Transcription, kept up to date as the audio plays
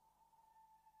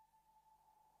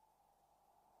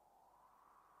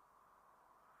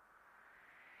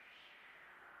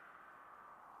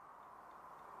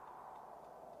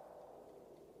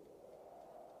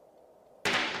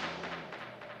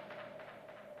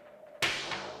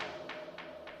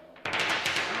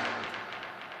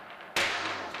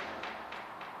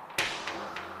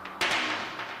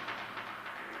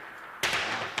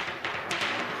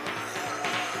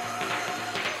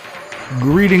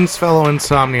Greetings, fellow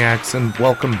insomniacs, and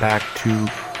welcome back to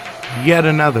yet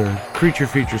another Creature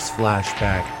Features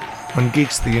Flashback on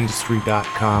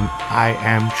geekstheindustry.com. I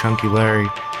am Chunky Larry,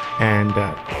 and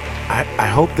I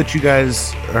hope that you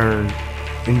guys are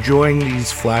enjoying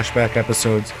these flashback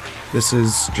episodes. This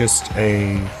is just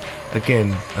a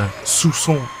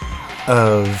soupçon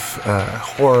of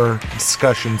horror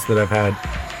discussions that I've had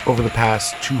over the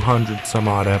past 200 some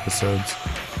odd episodes,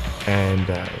 and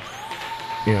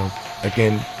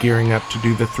again, gearing up to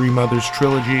do the Three Mothers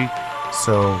trilogy,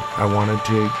 so I wanted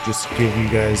to just give you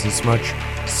guys as much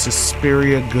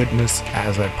Suspiria goodness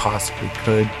as I possibly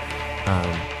could,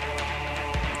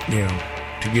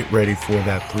 to get ready for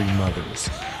that Three Mothers.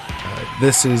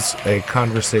 This is a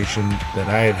conversation that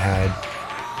I had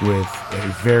with a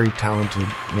very talented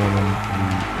woman who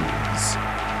is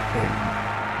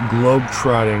a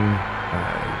globe-trotting,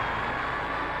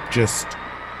 just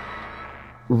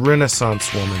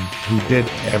Renaissance woman who did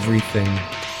everything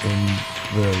in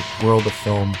the world of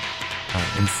film,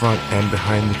 in front and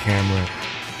behind the camera,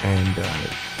 and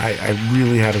I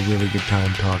really had a really good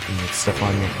time talking with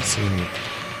Stefania Casini.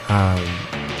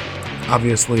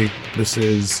 Obviously, this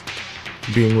is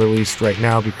being released right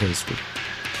now because we're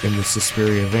in the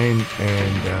Suspiria vein,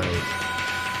 and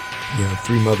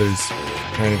Three Mothers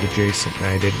kind of adjacent, and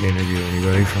I didn't interview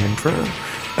anybody from Inferno.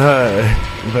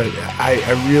 But I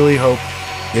really hope,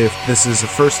 if this is the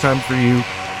first time for you,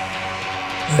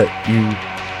 that you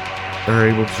are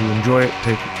able to enjoy it,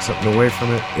 take something away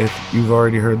from it. If you've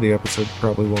already heard the episode, you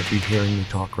probably won't be hearing me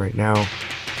talk right now.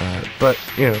 But,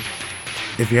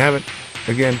 if you haven't,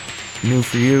 again, new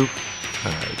for you,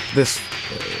 this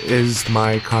is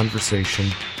my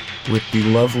conversation with the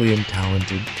lovely and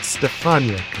talented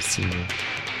Stefania Casini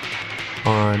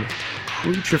on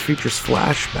Creature Features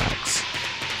Flashbacks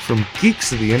from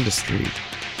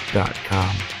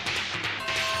geeksoftheindustry.com.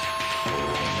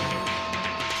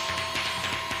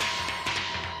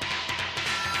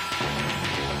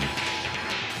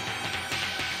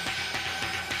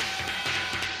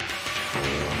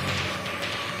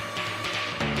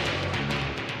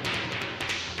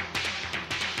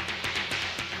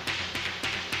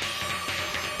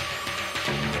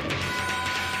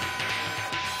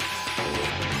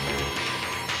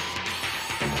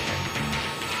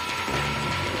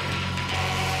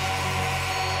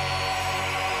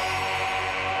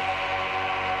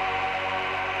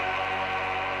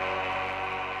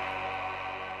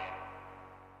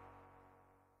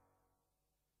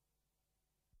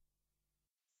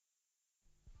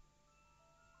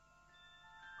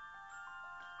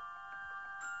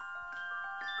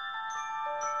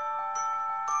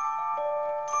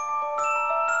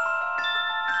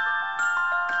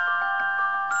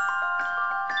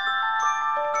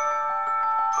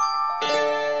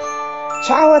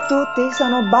 Ciao a tutti,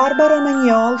 sono Barbara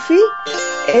Magnolfi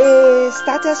e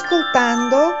state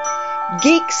ascoltando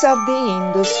Geeks of the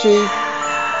Industry.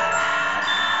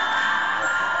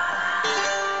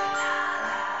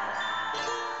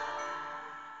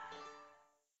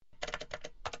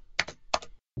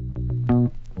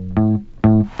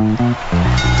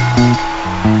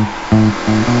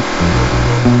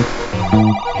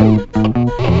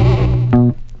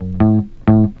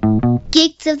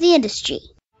 Geeks of the Industry.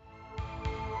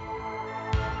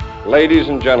 Ladies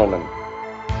and gentlemen,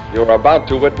 you're about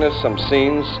to witness some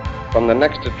scenes from the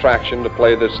next attraction to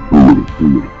play this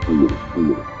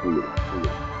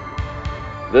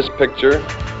picture,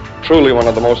 truly one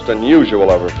of the most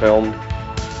unusual ever filmed,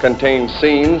 contains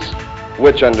scenes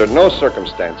which under no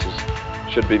circumstances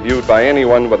should be viewed by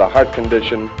anyone with a heart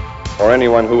condition or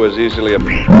anyone who is easily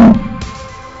offended.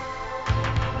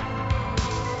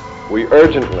 We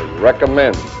urgently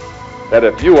recommend that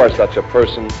if you are such a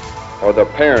person, or the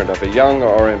parent of a young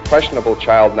or impressionable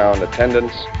child now in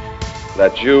attendance,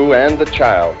 that you and the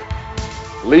child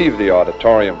leave the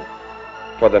auditorium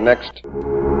for the next.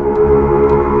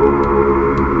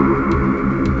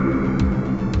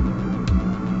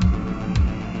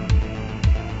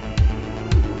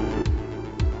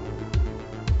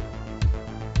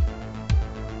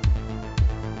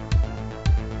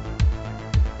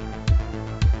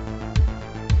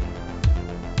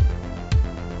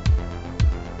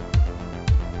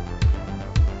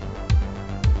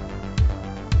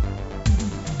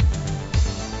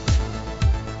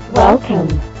 Welcome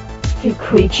to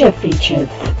Creature Features,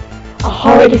 a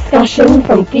horror discussion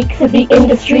from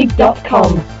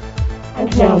geeksoftheindustry.com.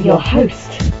 And now your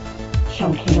host,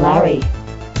 Chunky Larry.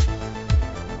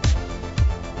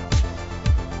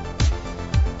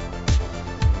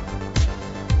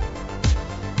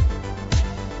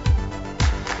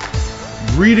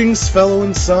 Greetings, fellow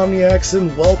insomniacs,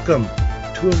 and welcome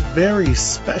to a very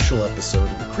special episode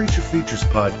of the Creature Features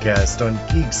podcast on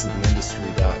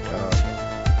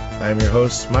geeksoftheindustry.com. I'm your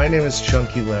host. My name is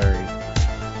Chunky Larry.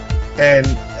 And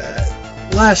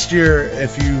last year,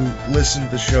 if you listened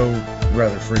to the show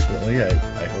rather frequently, I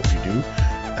hope you do,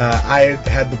 I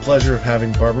had the pleasure of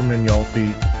having Barbara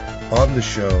Magnolfi on the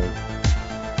show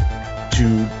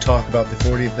to talk about the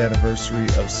 40th anniversary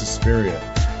of Suspiria.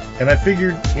 And I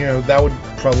figured, that would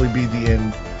probably be the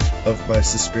end of my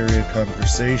Suspiria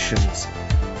conversations.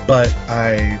 But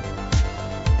I,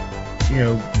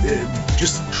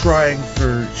 just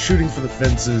shooting for the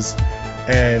fences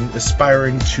and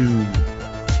aspiring to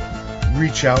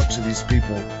reach out to these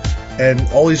people and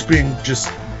always being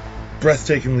just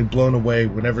breathtakingly blown away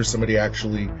whenever somebody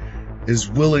actually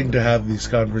is willing to have these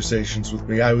conversations with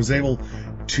me. I was able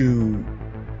to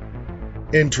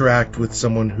interact with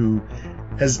someone who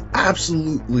has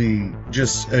absolutely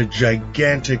just a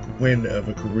gigantic win of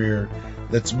a career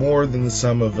that's more than the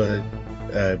sum of a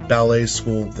ballet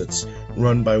school that's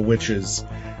run by witches.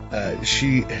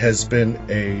 She has been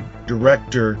a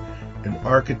director, an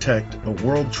architect, a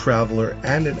world traveler,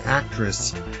 and an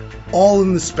actress, all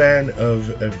in the span of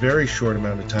a very short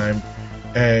amount of time,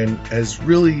 and has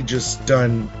really just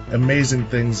done amazing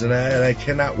things, and I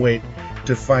cannot wait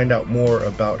to find out more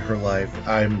about her life.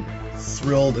 I'm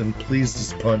thrilled and pleased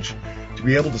as punch to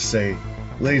be able to say,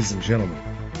 ladies and gentlemen,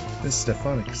 Miss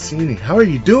Stefania Casini, how are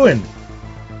you doing?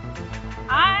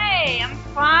 Hi, I'm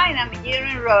fine. I'm here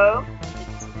in Rome.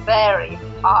 It's very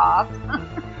hot.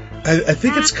 I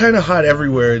think it's kind of hot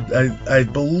everywhere. I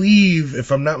believe,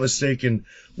 if I'm not mistaken,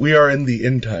 we are in the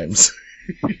end times.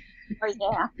 Oh,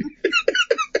 yeah.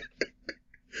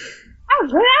 Oh,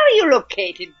 where are you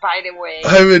located, by the way?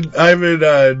 I'm in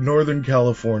Northern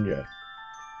California.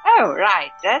 Oh,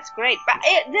 right. That's great. But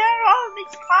there are all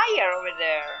this fire over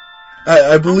there.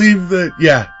 I believe that,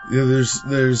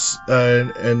 there's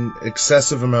an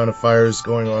excessive amount of fires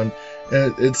going on.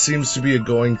 And it seems to be a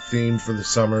going theme for the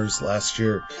summers. Last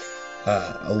year,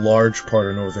 a large part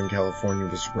of Northern California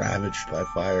was ravaged by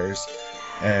fires.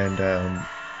 And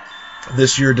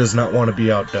this year does not want to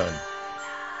be outdone.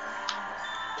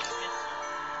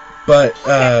 But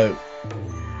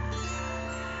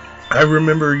I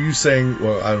remember you saying,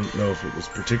 well, I don't know if it was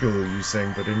particularly you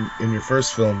saying, but in your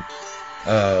first film,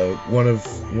 one of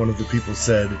the people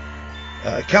said,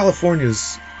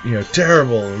 California's,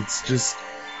 terrible. It's just,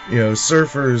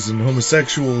 surfers and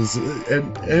homosexuals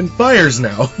and fires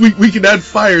now. We can add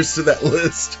fires to that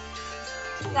list.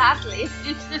 Exactly.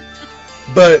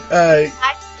 But,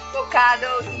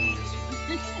 avocado each.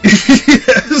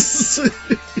 Yes.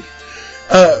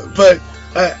 But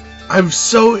I'm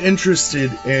so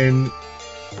interested in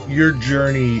your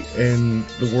journey in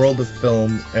the world of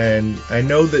film, and I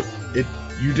know that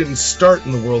you didn't start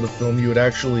in the world of film. You had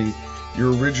actually,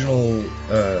 your original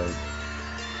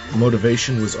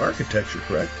motivation was architecture,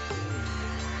 correct?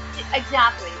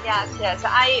 Exactly. Yes.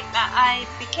 I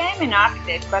became an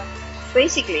architect, but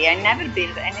basically I never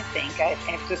built anything. I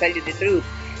have to tell you the truth,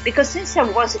 because since I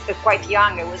was quite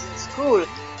young, I was in school.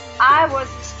 I was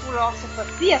in school also for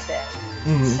theater.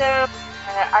 Mm-hmm. So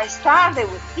I started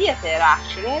with theater,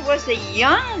 actually. I was the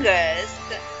youngest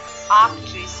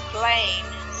actress playing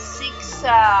 6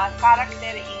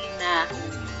 characters in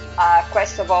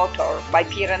Quest of Author by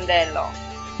Pirandello.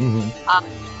 Mm-hmm. And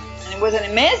it was an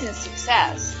amazing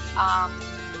success.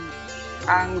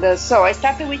 And so I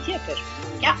started with theater.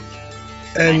 Yeah.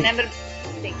 And I never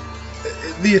think.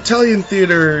 The Italian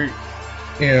theater,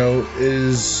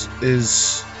 is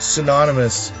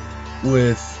synonymous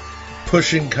with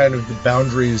pushing kind of the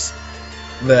boundaries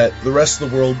that the rest of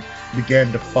the world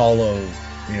began to follow,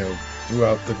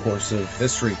 throughout the course of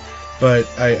history. But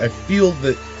I feel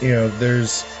that,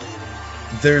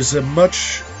 there's a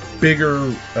much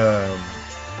bigger,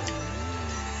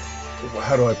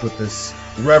 how do I put this,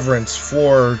 reverence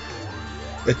for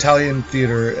Italian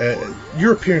theater,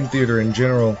 European theater in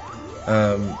general.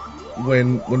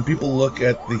 When people look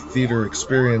at the theater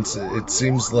experience, it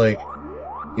seems like,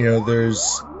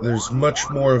 there's much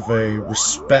more of a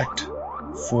respect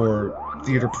for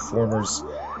theater performers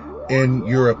in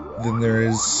Europe than there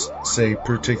is, say,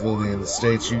 particularly in the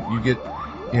States. You get,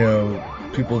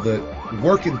 people that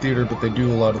work in theater, but they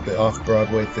do a lot of the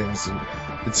off-Broadway things, and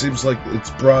it seems like it's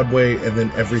Broadway and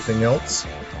then everything else.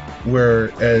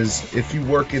 Whereas if you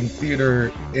work in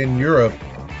theater in Europe,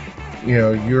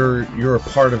 you're a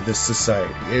part of this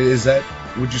society.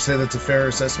 Would you say that's a fair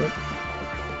assessment?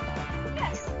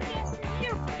 Yes,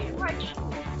 you're pretty much,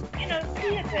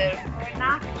 theater for an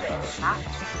actor,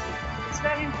 it's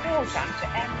very important.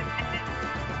 And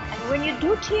when you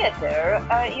do theater,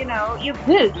 you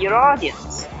build your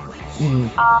audience.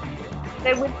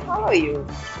 they will follow you.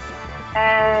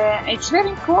 It's very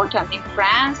important in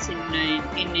France, in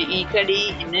Italy,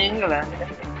 in England.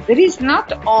 There is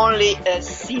not only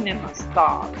cinema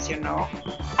stars,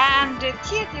 and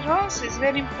theater also is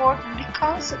very important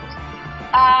because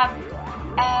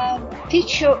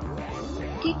teach you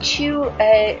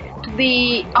to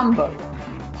be humble.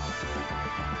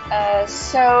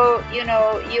 So you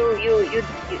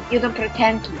don't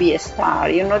pretend to be a star.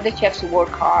 You know that you have to work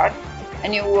hard,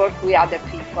 and you work with other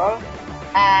people,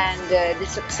 and the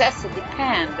success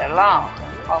depends a lot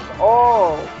of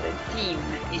all the team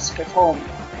is performing.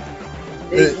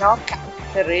 There is no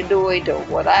character redo it or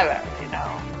whatever.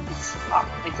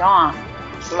 It's on,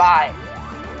 it's live.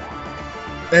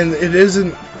 And it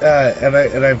isn't,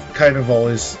 and I've kind of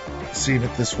always seen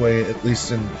it this way, at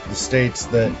least in the States,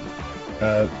 that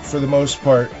for the most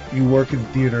part, you work in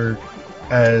theater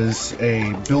as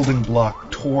a building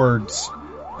block towards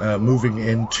moving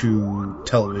into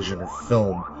television or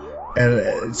film. And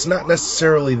it's not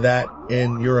necessarily that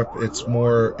in Europe. It's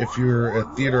more, if you're a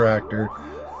theater actor,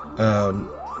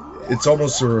 it's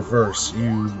almost the reverse.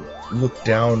 You look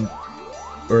down,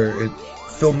 or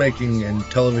filmmaking and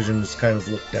television is kind of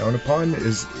looked down upon.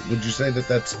 Would you say that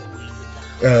that's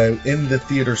in the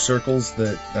theater circles,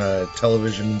 that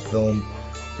television and film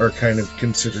are kind of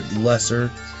considered lesser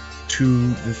to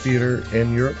the theater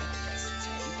in Europe?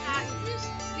 It used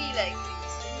to be like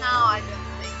this. Now I don't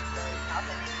think so. Not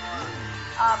anymore.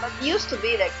 But it used to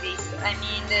be like this. I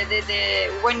mean,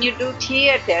 when you do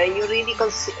theater, you really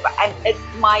consider. At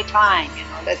my time,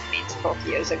 that means 40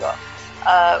 years ago.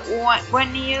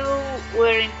 When you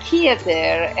were in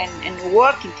theater and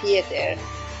work in theater,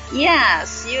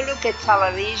 yes, you look at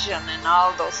television and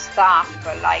all those stuff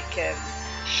like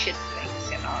shit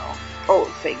things,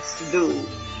 old things to do.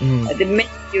 The minute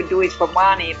you do it for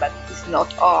money, but it's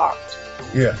not art.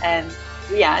 Yeah. And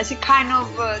it's a kind of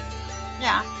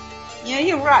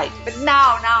you're right. But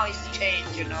now it's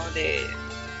changed.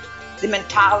 The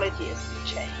mentality has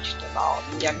changed a lot.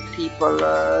 Young people,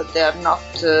 they're not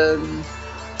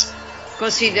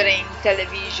considering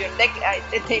television.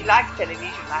 They like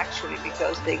television actually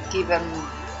because they give them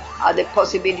the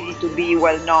possibility to be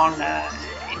well known in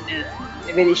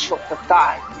a very short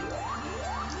time.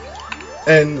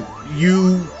 And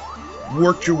you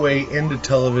worked your way into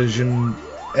television,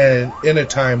 and in a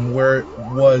time where it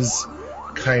was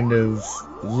kind of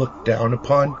looked down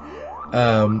upon.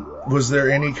 Was there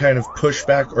any kind of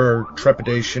pushback or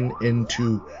trepidation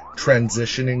into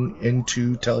transitioning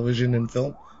into television and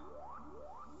film?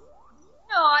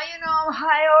 No,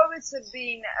 I always have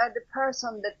been the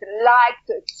person that liked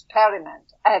to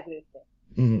experiment everything.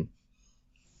 Mm-hmm.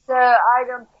 So I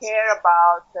don't care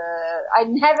about, I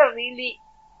never really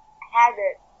had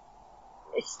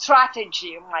a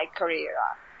strategy in my career.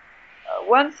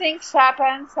 When things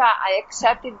happen, I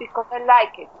accept it because I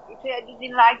like it. If I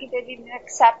didn't like it, I didn't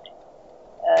accept it.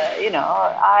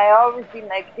 I always been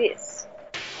like this.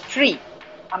 Free.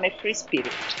 I'm a free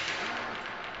spirit.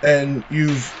 And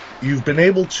you've been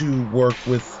able to work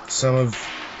with some of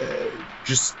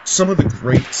the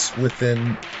greats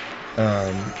within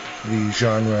the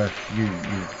genre. You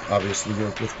obviously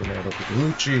worked with Bernardo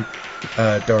Bertolucci,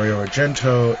 Dario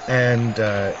Argento, and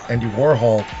Andy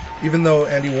Warhol. Even though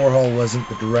Andy Warhol wasn't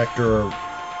the director or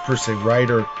per se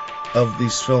writer of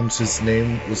these films, his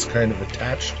name was kind of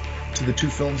attached to the two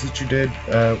films that you did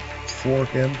for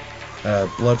him,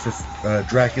 Blood for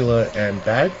Dracula and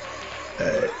Bag.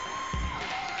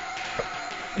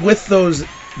 With those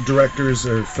directors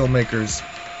or filmmakers,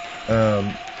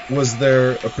 was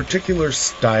there a particular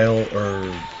style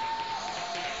or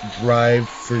drive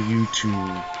for you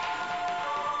to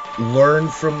learn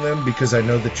from them? Because I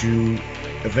know that you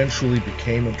eventually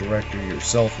became a director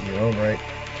yourself in your own right.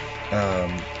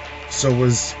 So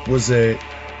was it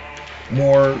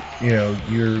more,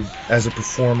 you're as a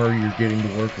performer, you're getting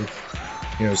to work with,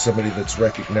 somebody that's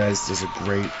recognized as a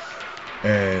great,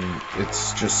 and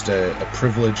it's just a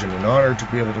privilege and an honor to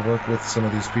be able to work with some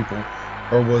of these people?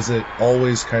 Or was it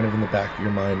always kind of in the back of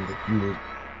your mind that you were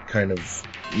kind of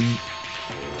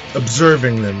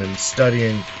observing them and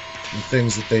studying the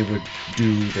things that they would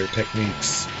do, their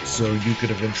techniques, so you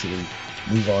could eventually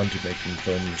move on to making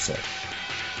film yourself?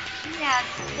 Yeah,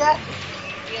 definitely.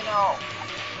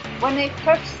 When I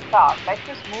first started, my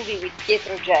first movie with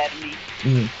Pietro Germi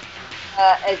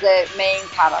as a main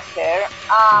character,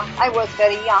 I was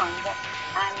very young,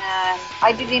 and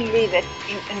I didn't live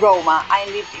in Roma, I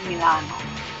lived in Milano.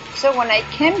 So when I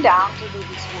came down to do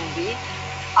this movie,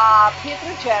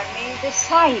 Pietro Germi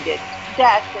decided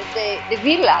that the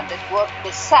villa that was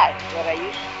the set where I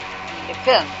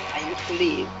used to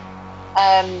live,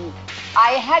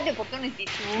 I had the opportunity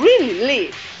to really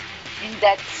live in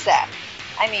that set.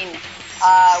 I mean,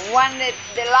 when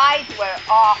the lights were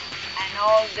off and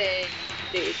all the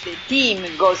team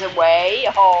goes away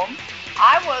home,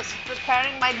 I was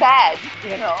preparing my bed,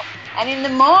 and in the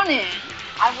morning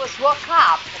I was woke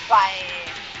up by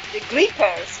the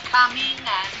grippers coming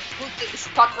and put the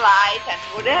spotlight and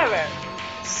whatever.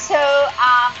 So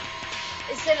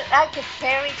it's like a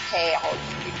fairy tale,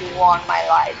 if you want, my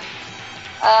life.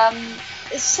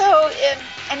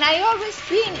 And I always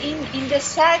been in the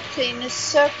set in a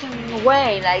certain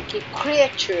way, like a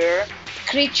creature,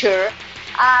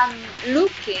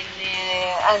 looking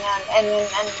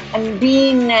and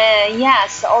being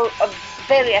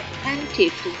very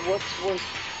attentive to what was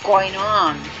going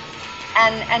on.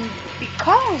 And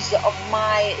because of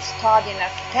my study in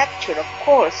architecture, of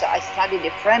course, I studied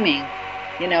the framing,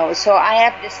 so I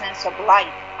have the sense of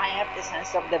light, I have the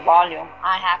sense of the volume,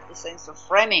 I have the sense of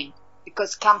framing,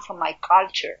 because come from my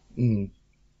culture. Mm.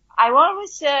 I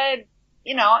always, I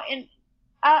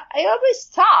always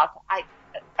thought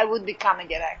I would become a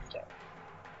director.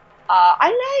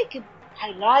 I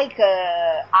like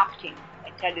acting, I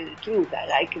tell you the truth, I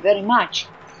like it very much.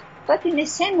 But in the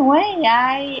same way,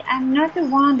 I'm not the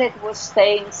one that was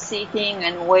sitting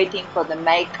and waiting for the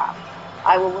makeup.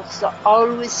 I was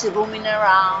always roaming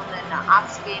around and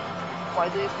asking, why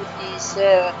do you put this?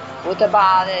 What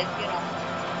about it?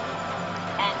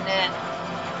 And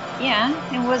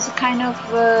it was kind of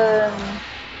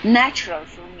natural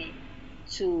for me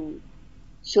to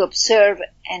observe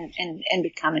and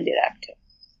become a director.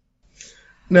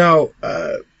 Now,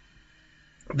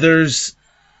 there's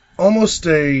almost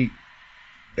a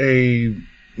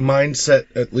mindset,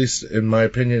 at least in my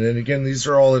opinion, and again, these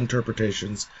are all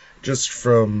interpretations just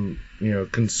from,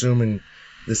 consuming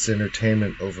this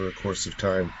entertainment over a course of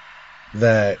time,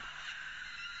 that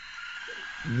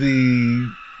the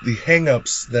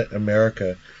hang-ups that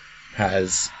America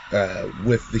has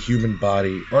with the human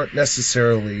body aren't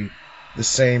necessarily the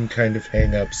same kind of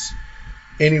hang-ups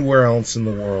anywhere else in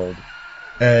the world.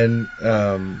 And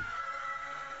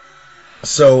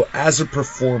so as a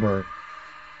performer,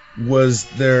 was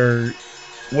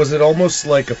it almost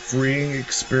like a freeing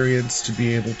experience to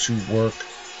be able to work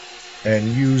and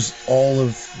use all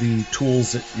of the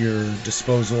tools at your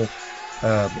disposal,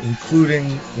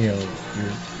 including, your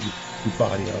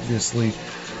body, obviously?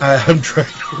 I'm trying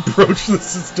to approach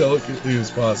this as delicately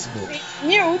as possible.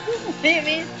 Nude. It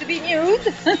means to be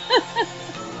nude.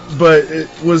 But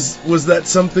was that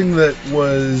something that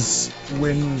was,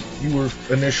 when you were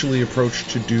initially approached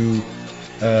to do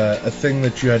a thing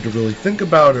that you had to really think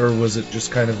about, or was it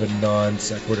just kind of a non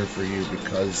sequitur for you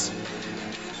because,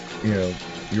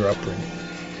 your upbringing?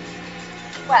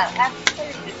 Well,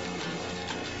 actually,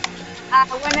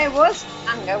 when I was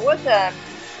young, I was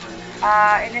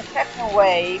in a certain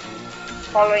way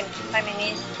following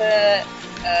feminist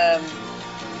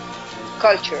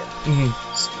culture. Mm-hmm.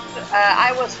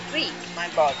 I was free in my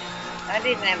body. I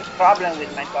didn't have a problem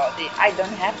with my body. I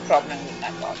don't have a problem with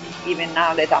my body, even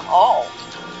now that I'm old.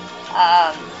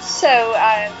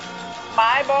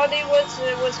 My body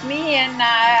was me, and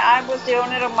I was the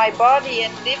owner of my body.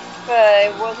 And if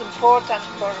it was important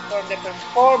for the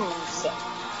performance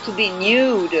to be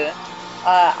nude,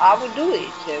 I would do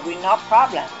it with no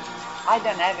problem. I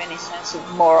don't have any sense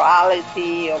of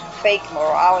morality or fake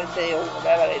morality or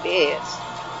whatever it is,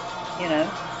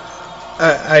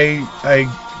 I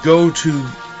go to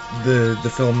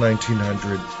the film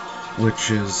 1900,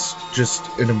 which is just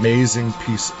an amazing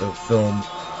piece of film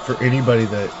for anybody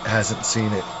that hasn't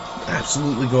seen it.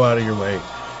 Absolutely go out of your way.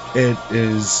 It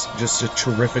is just a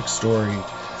terrific story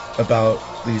about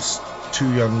these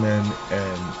two young men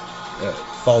and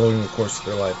following the course of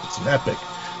their life. It's an epic.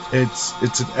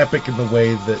 It's an epic in the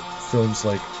way that films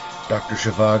like Dr.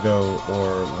 Zhivago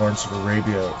or Lawrence of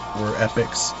Arabia were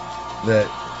epics that,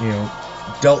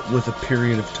 dealt with a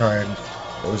period of time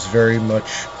that was very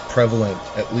much prevalent,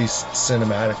 at least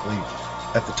cinematically,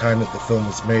 at the time that the film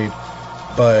was made.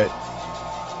 But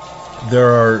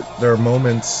there are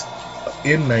moments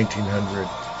in 1900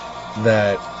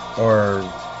 that are,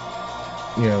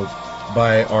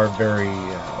 by our very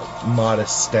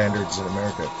modest standards in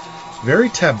America, very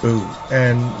taboo.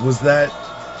 And was that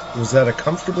a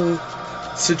comfortable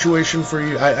situation for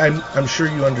you? I'm sure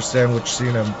you understand which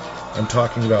scene I'm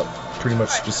talking about pretty much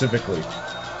specifically.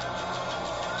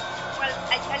 Well,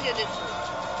 I tell you the truth.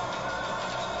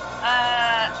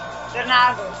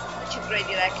 Bernardo is such a great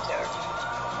director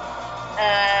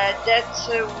that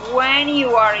when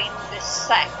you are in the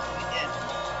set with him,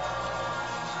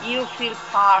 you feel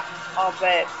part of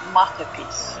a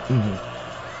masterpiece. Mm-hmm.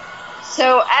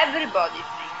 So everybody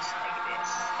thinks like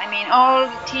I mean, all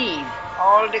the team,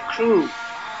 all the crew.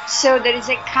 So there is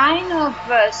a kind of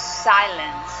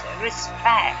silence,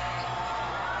 respect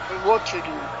for what you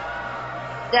do,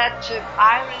 that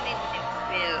I really didn't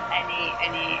feel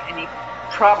any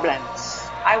problems.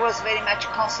 I was very much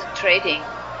concentrating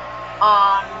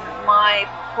on my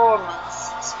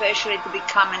performance, especially to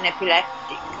become an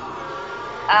epileptic.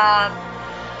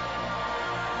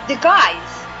 The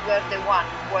guys were the one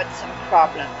who had some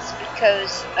problems,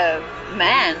 because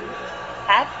men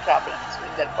had problems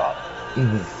with their body.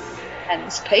 Mm-hmm. And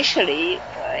especially,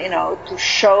 to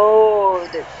show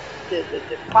the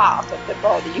part of the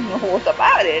body, you know what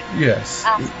about it. Yes,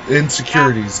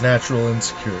 insecurities, natural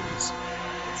insecurities.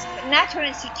 Natural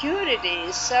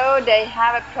insecurities, so they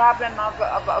have a problem of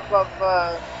I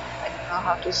don't know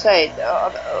how to say it,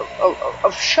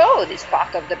 of show this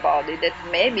part of the body that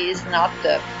maybe is not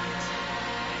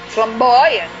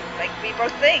flamboyant like people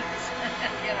think,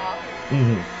 you know.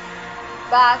 Mm-hmm.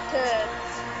 But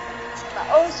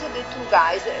also the two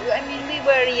guys, I mean, we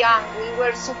were young, we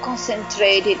were so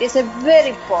concentrated. It's a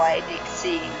very poetic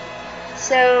scene.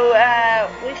 So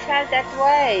we felt that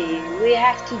way. We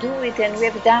have to do it, and we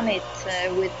have done it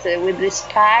with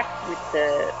respect,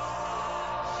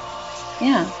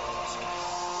 yeah.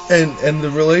 And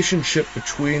the relationship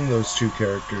between those two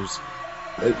characters,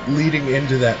 leading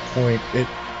into that point, it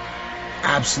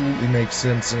absolutely makes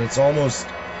sense, and it's almost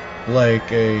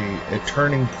like a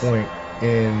turning point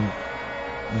in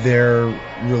their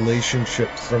relationship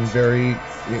from they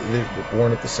were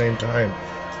born at the same time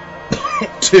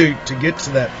to get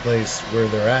to that place where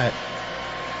they're at.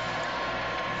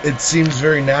 It seems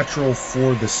very natural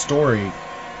for the story,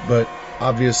 but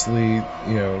obviously,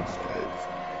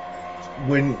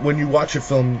 when you watch a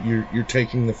film, you're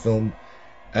taking the film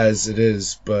as it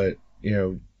is, but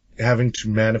having to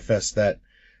manifest that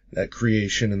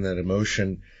creation and that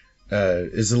emotion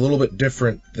is a little bit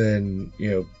different than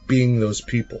being those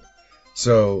people.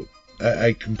 So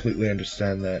I completely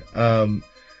understand that.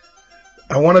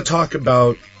 I want to talk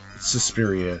about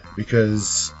Suspiria,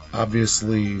 because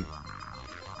obviously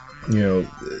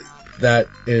that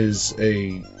is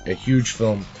a huge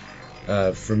film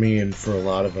for me and for a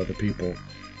lot of other people.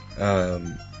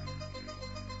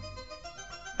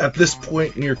 At this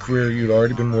point in your career, you'd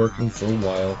already been working for a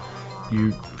while.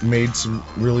 You made some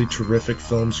really terrific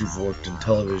films. You've worked in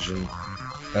television.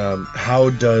 How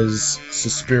does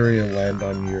Suspiria land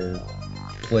on your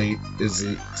plate? Is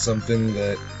it something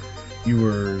that you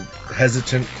were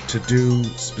hesitant to do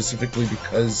specifically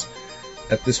because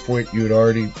at this point you had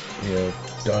already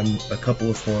done a couple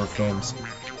of horror films,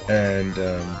 and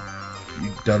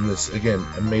you've done this, again,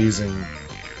 amazing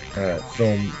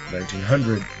film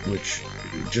 1900, which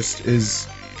just is,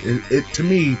 it to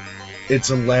me,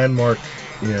 it's a landmark,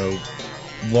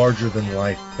 larger than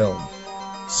life film.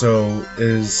 So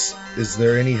is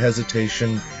there any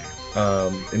hesitation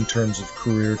in terms of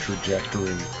career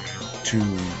trajectory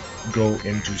to go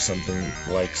into something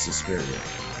like Suspiria?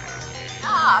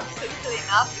 No, absolutely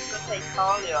not, because I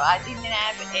told you, I didn't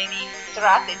have any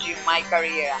strategy in my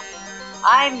career.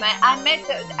 I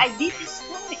did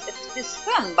this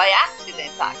film by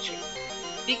accident, actually,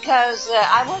 because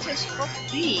I wasn't supposed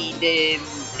to be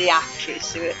the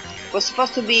actress. It was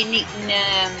supposed to be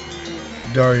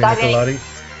Daria Nicolodi.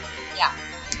 Yeah,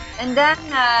 and then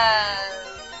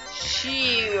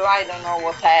I don't know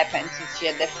what happened. She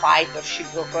had a fight, or she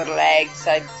broke her legs.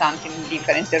 I had something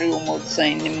different rumors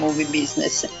in the movie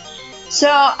business. So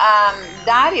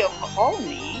Dario called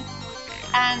me,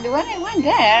 and when I went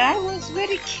there, I was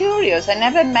very curious. I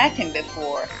never met him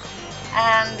before,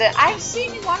 and I've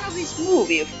seen one of his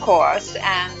movies, of course,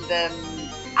 and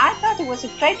I thought he was a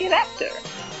great director.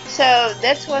 So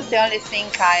that was the only thing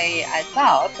I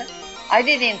thought. I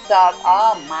didn't thought,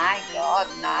 oh my God,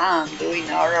 now I'm doing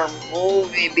horror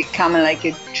movie, becoming like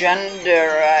a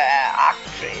gender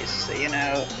actress,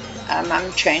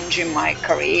 I'm changing my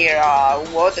career,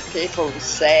 what the people will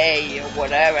say, or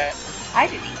whatever. I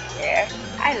didn't care.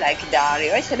 I like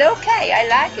Dario. I said, okay, I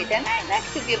like it, and I like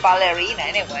to be a ballerina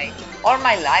anyway. All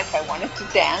my life I wanted to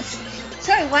dance.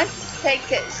 So I went to take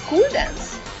school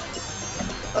dance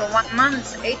for 1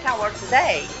 month, 8 hours a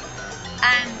day.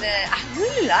 And I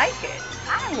really like it.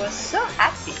 I was so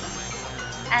happy.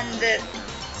 And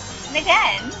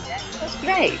again, that was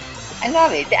great. I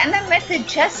love it. And I met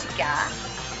Jessica,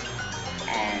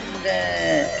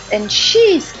 and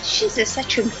she's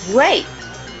such a great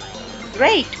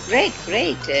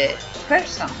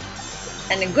person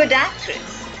and a good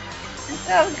actress. And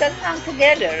so we got along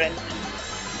together, and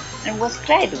it was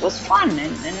great. It was fun.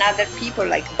 And other people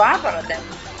like Barbara, then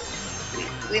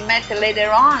we met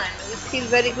later on, and we're still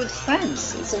very good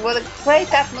friends. It was a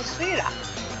great atmosphere.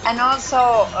 And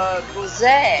also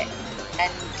Bosé,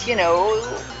 and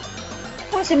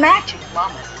it was a magic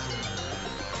moment.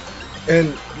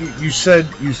 And you said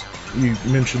you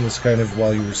mentioned this kind of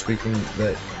while you were speaking,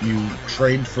 that you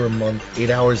trained for a month, 8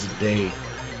 hours a day.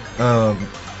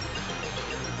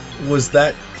 Was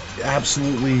that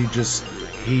absolutely just,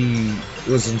 he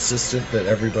was insistent that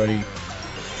everybody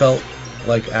felt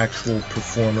like actual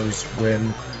performers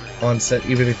when on set,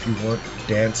 even if you weren't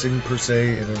dancing per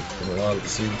se in a lot of the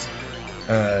scenes?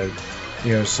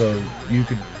 So you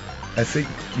could, I think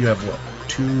you have,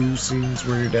 2 scenes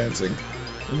where you're dancing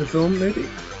in the film, maybe?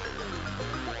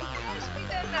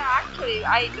 Actually,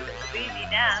 I don't really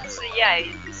dance. Yeah,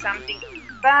 it's something.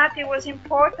 But it was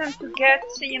important to get,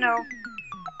 the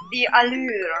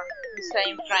allure, say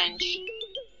in French,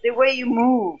 the way you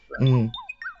move,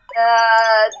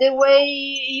 the way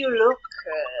you look.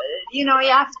 You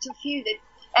have to feel it,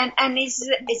 and it's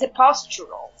a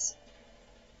postural.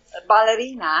 A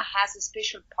ballerina has a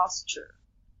special posture,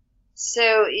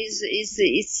 so is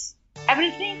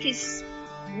everything is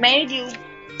made you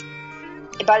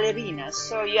a ballerina.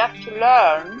 So you have to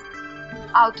learn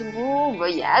how to move.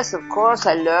 Yes, of course,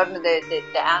 I learned the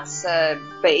dance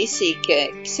basic,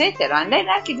 etc. And I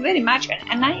like it very much,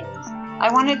 and I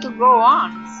wanted to go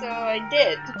on, so I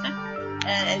did.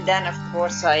 And then, of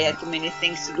course, I had too many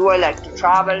things to do. I like to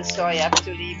travel, so I have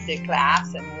to leave the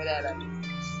class and whatever.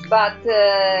 But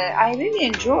I really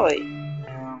enjoy.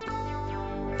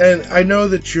 And I know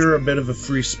that you're a bit of a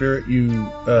free spirit.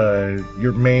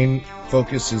 Your main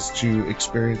focus is to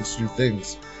experience new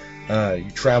things. You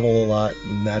travel a lot,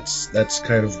 and that's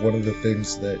kind of one of the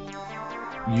things that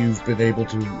you've been able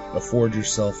to afford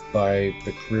yourself by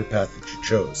the career path that you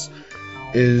chose.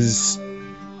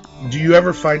 Do you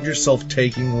ever find yourself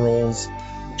taking roles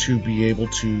to be able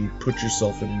to put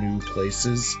yourself in new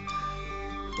places?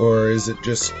 Or is it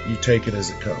just you take it as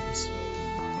it comes?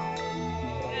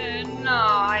 No,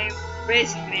 I took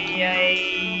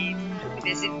it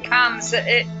as it comes.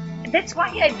 That's why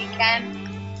I became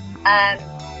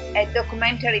a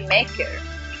documentary maker.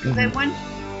 Because I want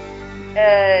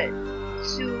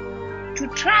to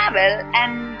travel,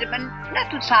 and not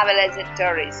to travel as a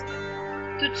tourist,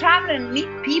 to travel and meet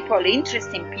people,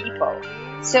 interesting people.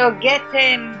 So get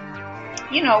when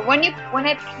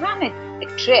I plan a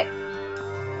trip,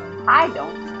 I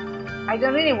don't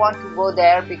really want to go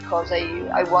there because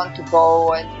I want to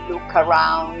go and look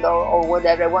around or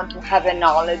whatever. I want to have an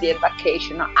holiday, a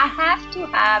vacation. I have to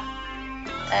have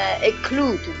a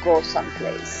clue to go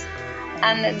someplace.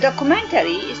 And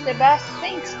documentary is the best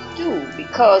thing to do,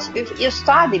 because you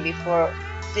study before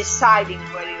deciding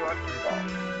where you want to go.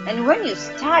 And when you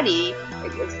study,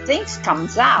 things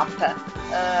comes up.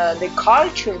 The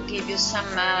culture gives you some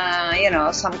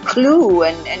clue,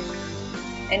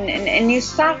 and you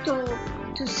start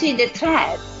to see the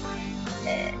thread.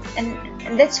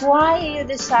 And that's why you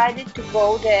decided to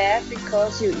go there,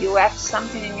 because you have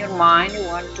something in your mind you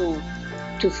want to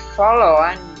follow,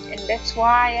 and that's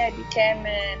why I became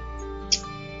a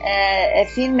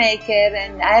filmmaker,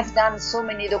 and I've done so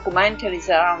many documentaries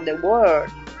around the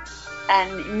world,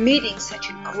 and meeting such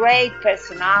a great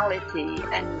personality,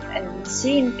 and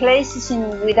seeing places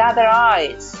with other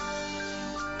eyes,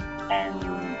 and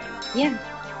yeah,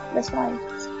 that's why.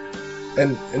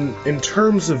 And in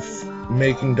terms of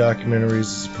making documentaries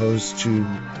as opposed to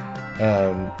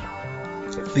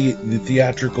the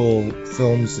theatrical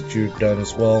films that you've done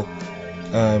as well,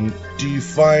 do you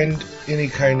find any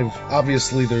kind of,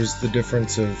 obviously there's the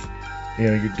difference of,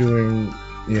 you're doing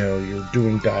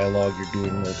dialogue, you're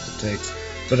doing multiple takes,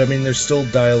 but I mean there's still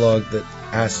dialogue that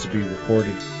has to be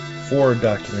recorded for a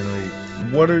documentary.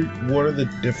 What are the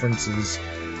differences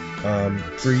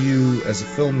for you as a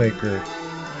filmmaker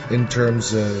in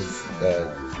terms of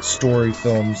story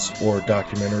films or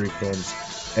documentary films,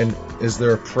 and is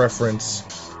there a preference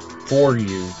for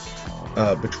you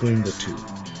between the two?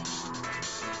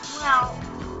 Well,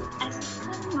 as a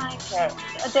filmmaker,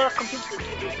 there are completely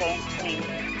two different things.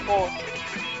 Both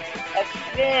a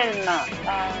film,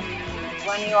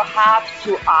 when you have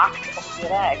to act or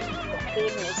direct, a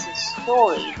film is a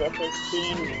story that has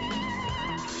been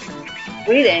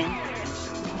written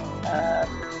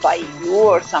by you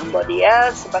or somebody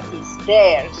else, but it's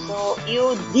there. So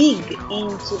you dig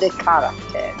into the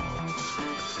character,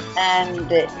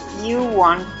 and you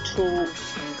want to,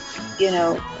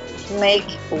 make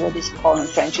what is called in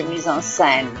French a mise en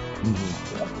scène.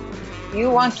 Mm-hmm. You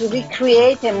want to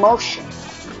recreate emotion.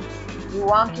 You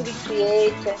want to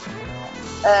recreate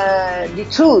the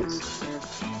truth.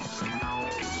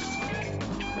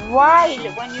 while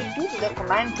when you do the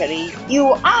documentary,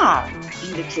 you are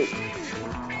in the truth.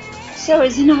 So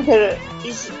it's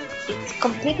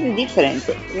completely different.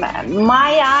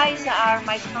 My eyes are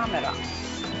my camera.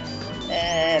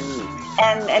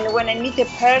 And when I meet a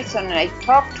person and I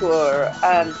talk to her,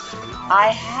 I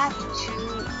have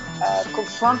to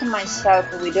confront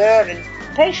myself with her, and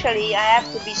especially I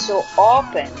have to be so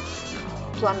open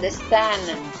to understand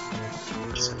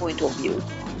his point of view.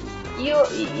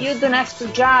 You don't have to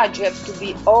judge, you have to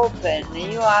be open.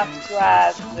 You have to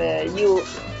have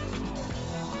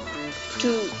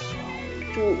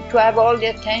to have all the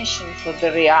attention for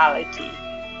the reality.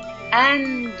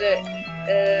 And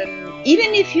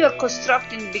even if you are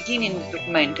constructing the beginning of the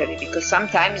documentary, because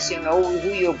sometimes you know who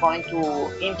you're going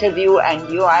to interview and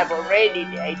you have already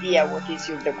the idea what is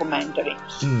your documentary.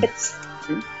 But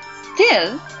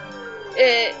still,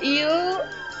 you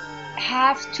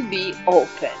have to be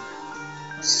open.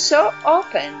 So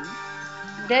open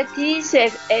that is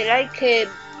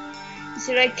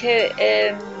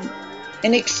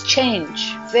an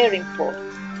exchange, very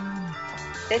important.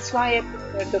 That's why I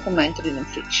prefer documentary than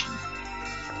fiction.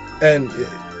 And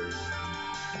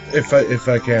if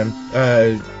I can,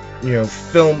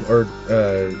 film or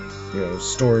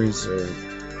stories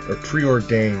are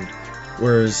preordained,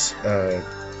 whereas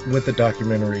with a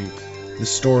documentary, the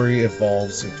story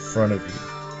evolves in front of you,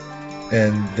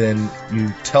 and then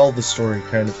you tell the story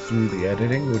kind of through the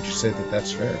editing. Would you say that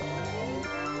that's fair?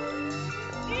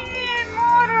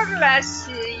 More or less,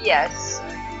 yes.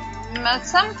 But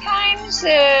sometimes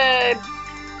the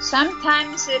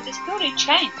story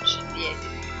changes in the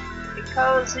editing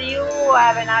because you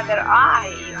have another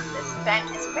eye, you understand,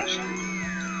 especially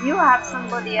you have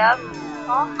somebody else to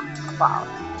talk about.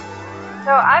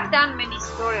 So I've done many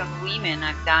stories on women.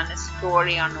 I've done a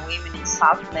story on women in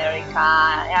South America.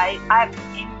 I've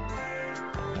in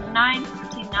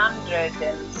 1900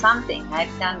 and something,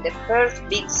 I've done the first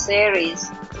big series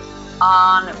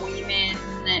on women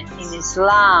in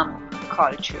Islam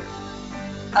culture.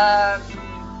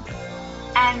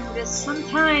 And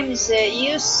sometimes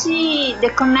you see the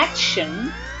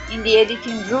connection in the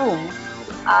editing room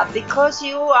because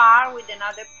you are with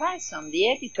another person, the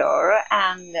editor,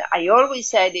 and I always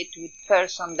said it with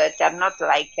persons that are not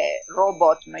like a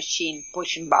robot machine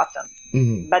pushing buttons,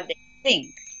 but they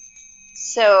think.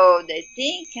 So they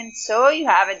think, and so you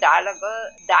have a dialogue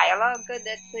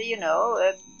that,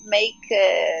 make...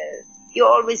 you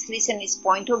always listen his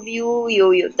point of view,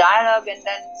 you dialogue, and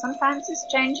then sometimes it's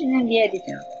changing in the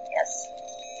editing. Yes.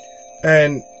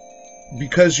 And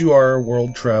because you are a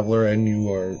world traveler and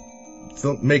you are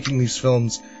making these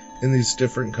films in these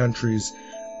different countries,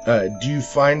 do you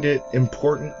find it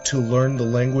important to learn the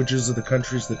languages of the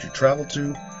countries that you travel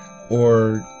to?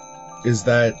 Or is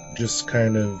that just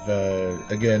kind of,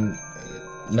 again,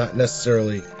 not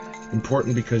necessarily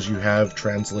important because you have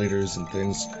translators and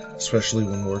things, especially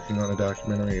when working on a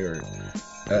documentary? Or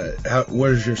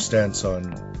what is your stance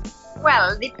on?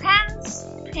 Well, depends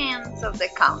of the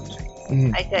country.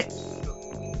 I tell you.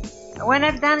 When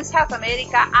I've done South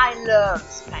America, I learned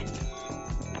Spanish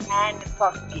and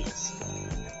Portuguese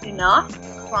enough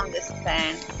to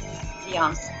understand the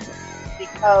answer,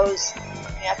 because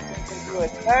you have to interview a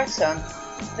person,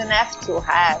 you don't have to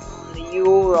have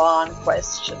your own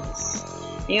questions.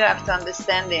 You have to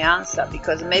understand the answer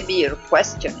because maybe your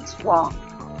question is wrong.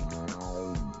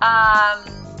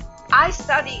 I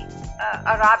studied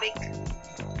Arabic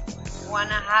when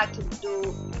I had to do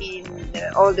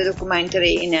all the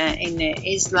documentary in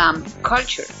Islam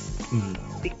culture,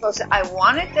 because I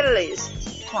wanted at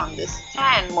least to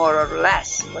understand more or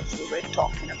less what we were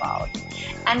talking about,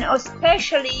 and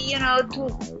especially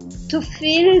to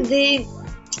feel the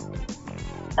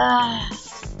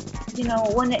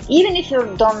when even if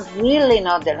you don't really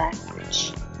know the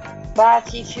language,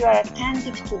 but if you are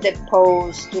attentive to the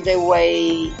pose, to the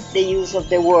way, the use of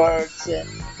the words,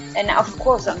 and of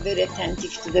course I'm very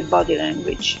attentive to the body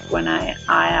language when I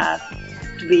have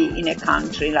to be in a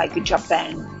country like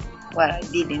Japan, where I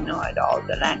didn't know at all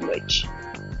the language,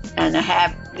 and I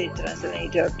have the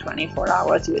translator 24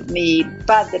 hours with me,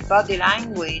 but the body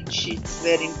language is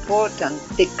very important.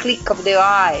 The click of the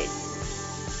eyes,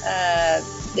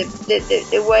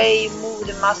 the way you move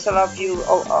the muscle of you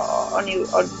on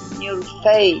your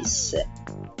face.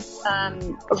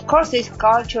 Of course, this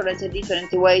culture has a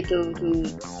different way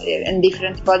and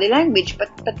different body language,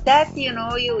 but that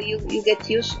you get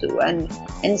used to, and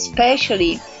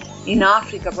especially in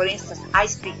Africa, for instance, I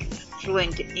speak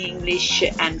fluent English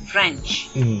and French,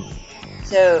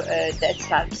 so that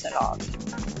helps a lot,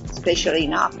 especially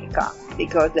in Africa,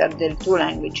 because they're the two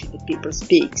languages that people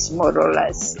speak, more or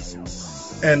less.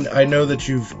 And I know that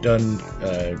you've done,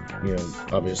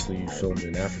 obviously you filmed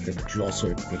in Africa, but you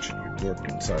also mentioned you worked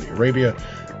in Saudi Arabia.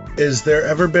 Is there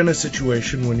ever been a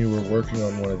situation when you were working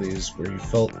on one of these where you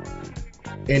felt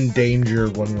in danger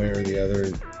one way or the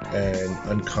other and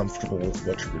uncomfortable with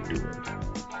what you were doing?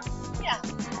 Yeah.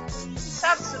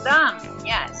 South Sudan,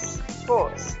 yes, of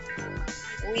course.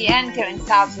 We entered in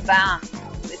South Sudan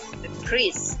with the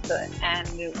priests, and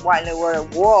while there were a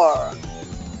war.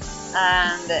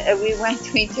 And we went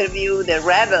to interview the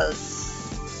rebels.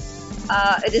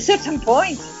 At a certain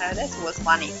point, that was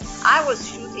funny. I was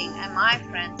shooting, and my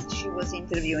friend, she was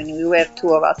interviewing. We were two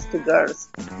of us, two girls.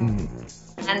 Mm.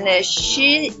 And the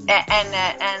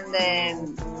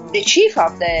chief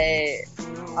of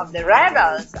the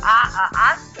rebels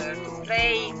asked her to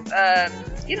play.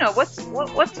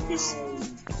 What's this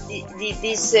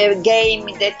game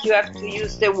that you have to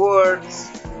use the words,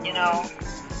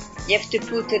 You have to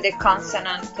put the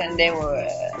consonant and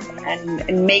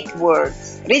and make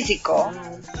words. Risico.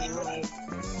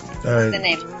 What's the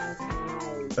name?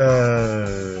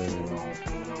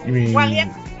 You mean? Well, you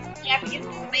have to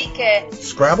make a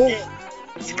Scrabble.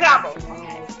 Scrabble.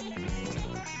 Okay.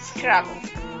 Scrabble.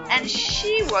 And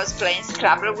she was playing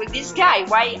Scrabble with this guy,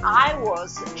 while I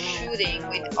was shooting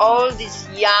with all these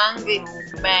young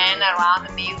men around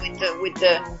me with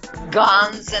the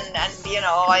guns and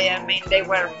they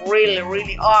were really,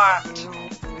 really armed.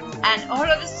 And all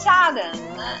of a sudden,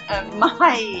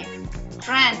 my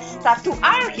friend started to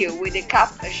argue with the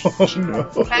couple.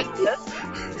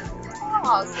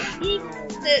 So he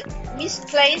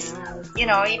misplaced,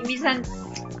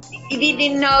 he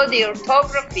didn't know the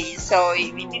orthography, so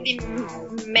he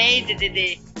didn't make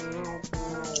the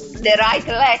right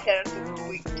letter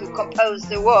to compose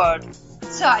the word.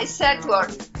 So I said to her,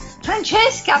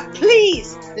 Francesca,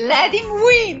 please, let him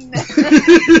win.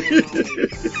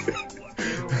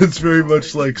 It's very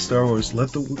much like Star Wars,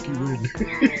 let the Wookiee win.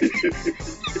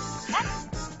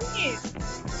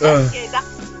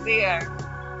 That's weird.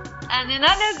 And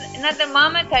another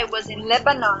moment I was in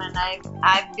Lebanon, and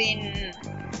I've been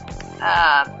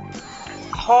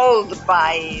hauled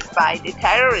by the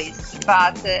terrorists,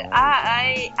 but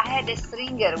I had a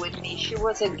stringer with me. She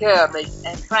was a girl, a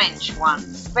French one,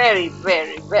 very,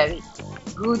 very, very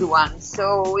good one.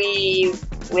 So we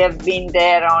have been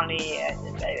there only.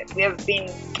 We have been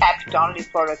kept only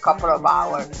for a couple of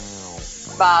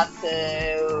hours, but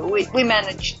we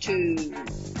managed to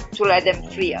let them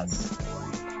free us.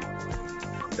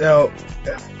 Now,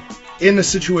 in a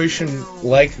situation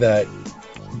like that,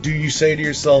 do you say to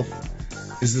yourself,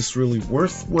 is this really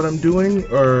worth what I'm doing?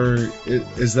 Or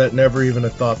is that never even a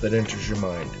thought that enters your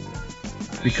mind?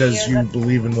 Because you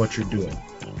believe in what you're doing.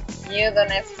 You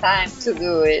don't have time to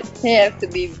do it. You have to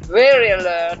be very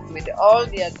alert with all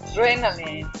the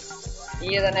adrenaline.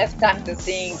 You don't have time to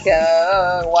think,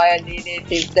 why I did it,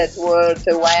 if that worked,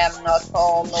 why I'm not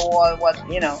home, or what,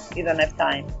 you don't have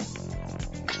time.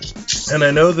 And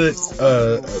I know that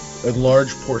a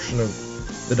large portion of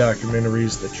the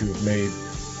documentaries that you have made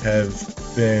have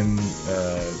been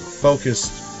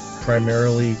focused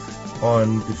primarily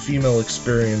on the female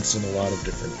experience in a lot of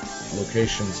different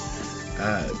locations.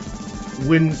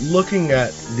 When looking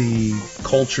at the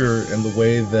culture and the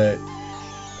way that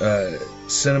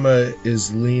cinema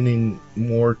is leaning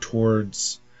more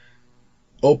towards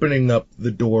opening up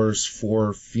the doors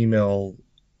for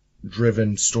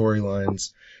female-driven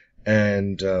storylines,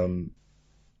 and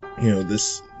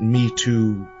this Me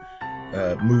Too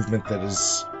movement that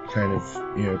has kind of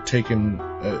taken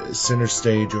center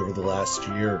stage over the last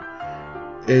year,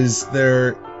 is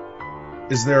there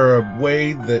a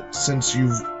way that, since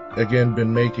you've again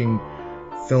been making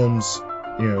films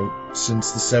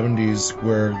since the 70s,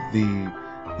 where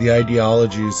the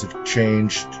ideologies have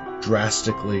changed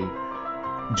drastically,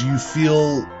 do you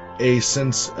feel a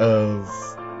sense of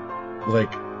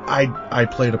like, I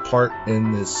played a part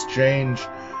in this change?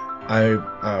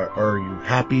 Are you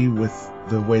happy with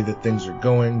the way that things are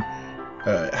going?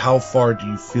 How far do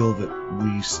you feel that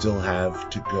we still have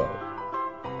to go?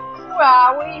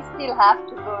 Well, we still have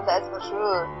to go, that's for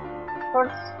sure, for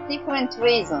different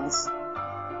reasons.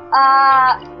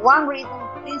 One reason,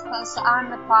 for instance,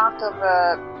 I'm a part of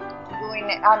a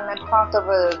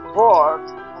board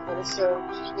of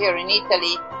research here in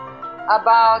Italy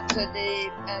about the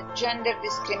gender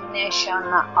discrimination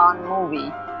on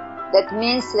movie. That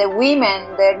means that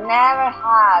women, they never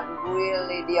have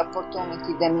really the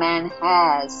opportunity the man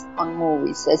has on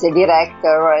movies, as a director,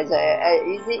 or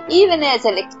even as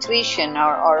an electrician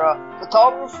or a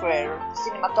photographer,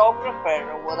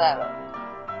 cinematographer, or whatever.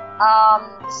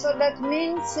 So that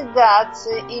means that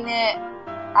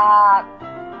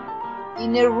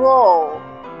in a role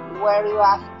where you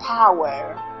have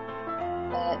power,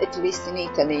 at least in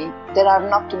Italy, there are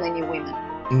not too many women.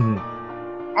 Mm-hmm.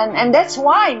 And that's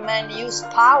why men use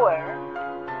power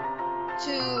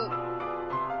to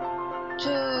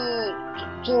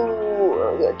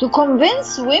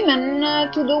convince women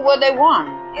to do what they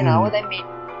want. You know what I mean?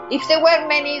 If there were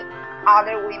many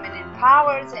other women in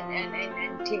powers in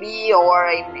TV or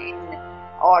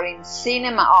in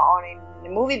cinema or in the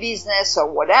movie business or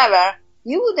whatever,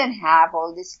 you wouldn't have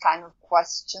all these kind of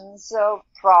questions or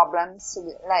problems,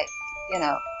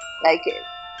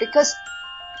 because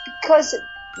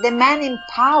the man in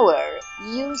power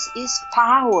use his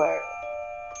power.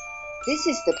 This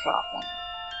is the problem.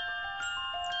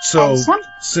 So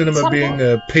cinema being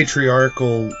a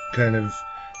patriarchal kind of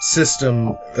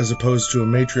system as opposed to a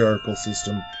matriarchal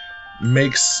system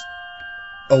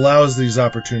allows these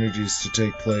opportunities to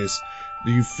take place.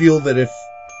 Do you feel that if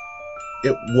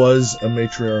it was a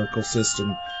matriarchal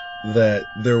system that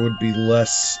there would be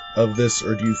less of this,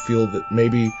 or do you feel that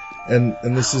maybe, and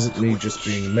this isn't me just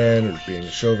being a man or being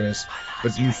a chauvinist,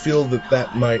 but do you feel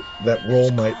that role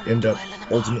might end up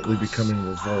ultimately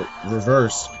becoming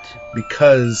reversed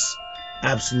because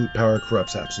absolute power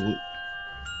corrupts absolute?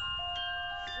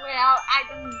 Well, I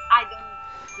don't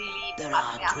believe there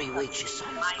are 3 witches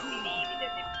on the I school. believe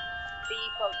that the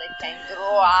people that can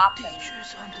grow up and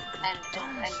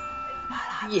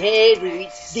behave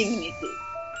with dignity.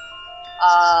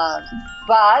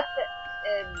 But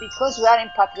because we are in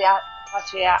patriarchal,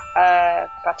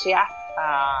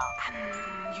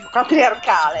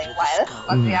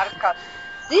 patriarchal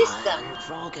system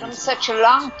from such a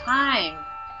long time,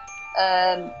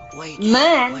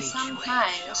 men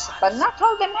sometimes, but not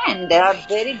all the men, there are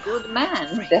very good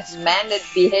men, there's men that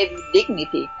behave with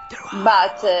dignity,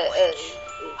 but they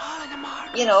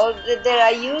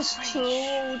are used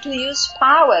to use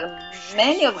power,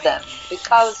 many of them,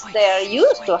 because they are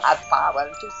used to have power,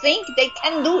 to think they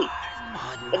can do it,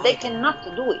 but they cannot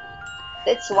do it.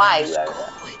 That's why we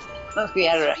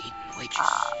are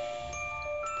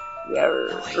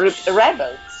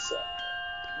rebels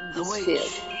in this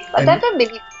field. But I don't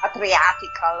believe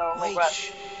patriarchal or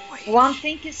one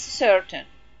thing is certain.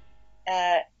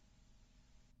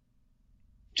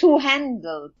 To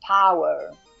handle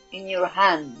power in your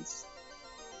hands,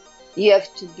 you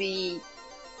have to be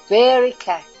very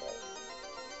careful,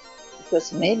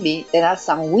 because maybe there are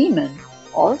some women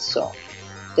also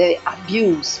they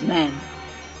abuse men,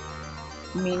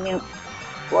 meaning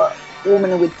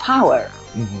women with power.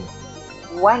 Mm-hmm.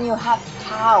 When you have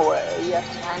power, you have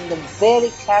to handle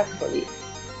very carefully.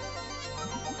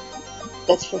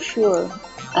 That's for sure.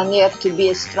 And you have to be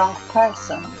a strong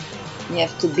person. You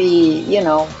have to be,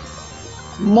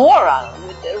 moral,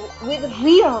 with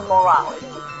real morality.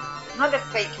 Not a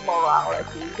fake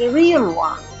morality, the real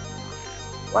one.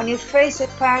 When you face a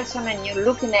person and you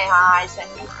look in their eyes and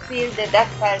you feel that that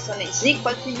person is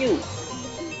equal to you.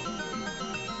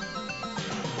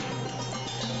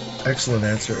 Excellent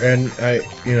answer. And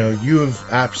you have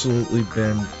absolutely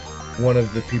been one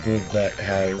of the people that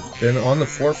have been on the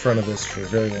forefront of this for a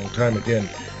very long time. Again,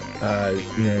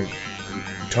 you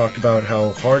talked about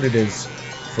how hard it is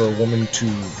for a woman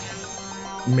to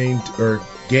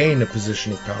gain a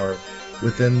position of power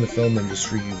within the film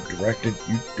industry. You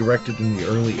directed in the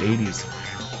early 80s,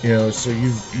 so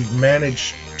you've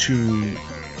managed to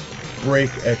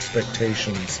break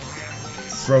expectations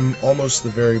from almost the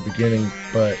very beginning,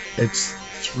 but it's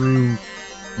through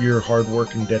your hard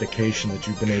work and dedication that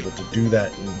you've been able to do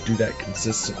that and do that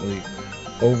consistently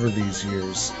over these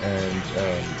years. And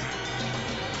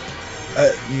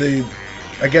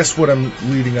I guess what I'm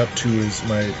leading up to is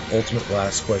my ultimate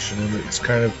last question, and it's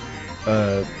kind of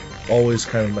always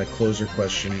kind of my closer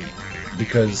question,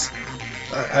 because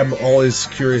I'm always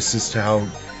curious as to how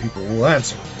people will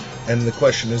answer. And the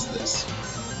question is this: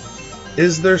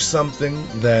 is there something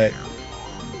that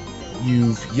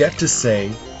you've yet to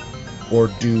say or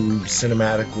do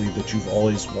cinematically that you've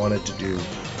always wanted to do?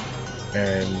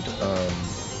 And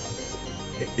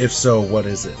if so, what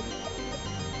is it?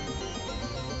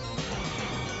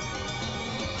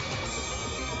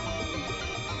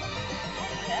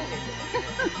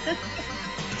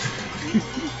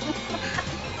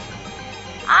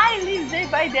 I live day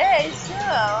by day, so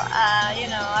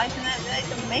I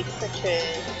can make such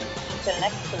an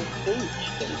intellectual speech.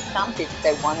 There is something that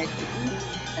I wanted to do,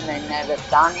 and I never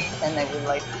done it, and I would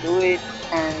like to do it,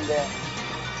 and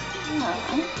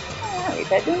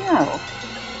I don't know.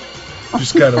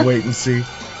 Just gotta wait and see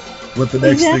what the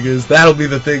next thing is. That'll be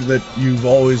the thing that you've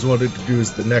always wanted to do,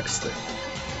 is the next thing.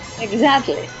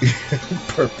 Exactly.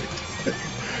 Perfect.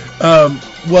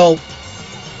 Well,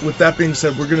 with that being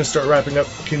said, we're going to start wrapping up.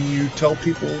 Can you tell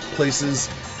people places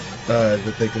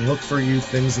that they can look for you,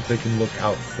 things that they can look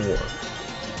out for?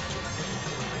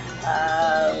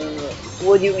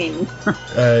 What do you mean?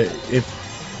 If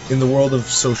in the world of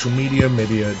social media,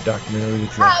 maybe a documentary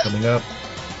that you have coming up.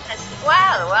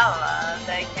 Well,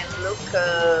 they can look.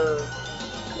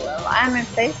 Well, I'm in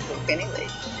Facebook anyway.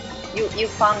 You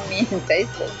found me in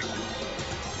Facebook.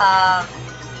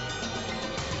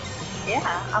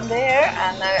 Yeah, I'm there,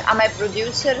 and I'm a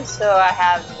producer, so I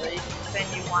have. If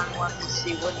anyone wants to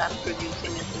see what I'm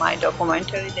producing as my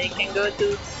documentary, they can go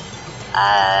to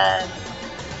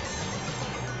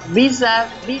Visa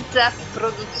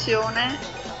Produzione,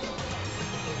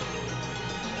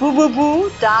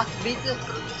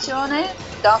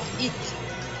 www.visaproduzione.it,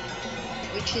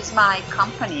 which is my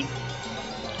company,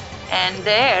 and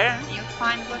there you'll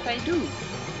find what I do.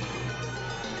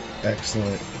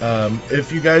 Excellent.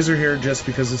 If you guys are here just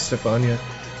because of Stefania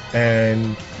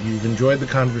and you've enjoyed the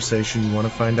conversation, you want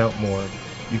to find out more,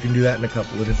 you can do that in a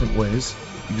couple of different ways.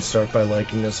 You can start by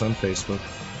liking us on Facebook,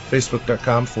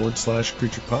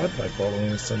 facebook.com/CreaturePod, by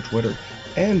following us on Twitter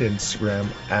and Instagram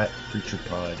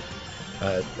 @CreaturePod.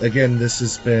 Again, this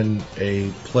has been a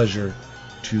pleasure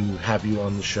to have you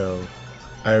on the show.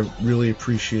 I really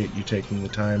appreciate you taking the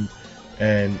time,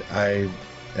 and I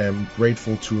am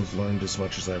grateful to have learned as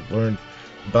much as I've learned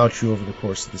about you over the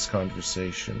course of this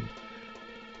conversation.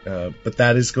 But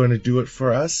that is going to do it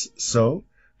for us. So,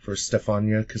 for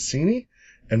Stefania Casini,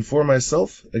 and for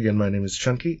myself, again, my name is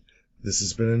Chunky. This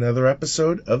has been another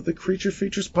episode of the Creature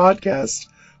Features podcast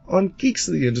on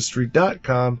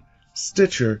geeksoftheindustry.com,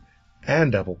 Stitcher,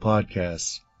 and Apple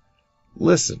Podcasts.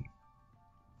 Listen,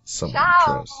 someone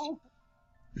trust.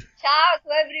 Ciao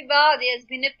to everybody. It's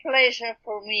been a pleasure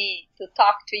for me to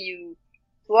talk to you,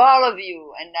 to all of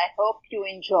you, and I hope you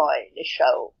enjoy the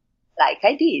show like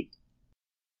I did.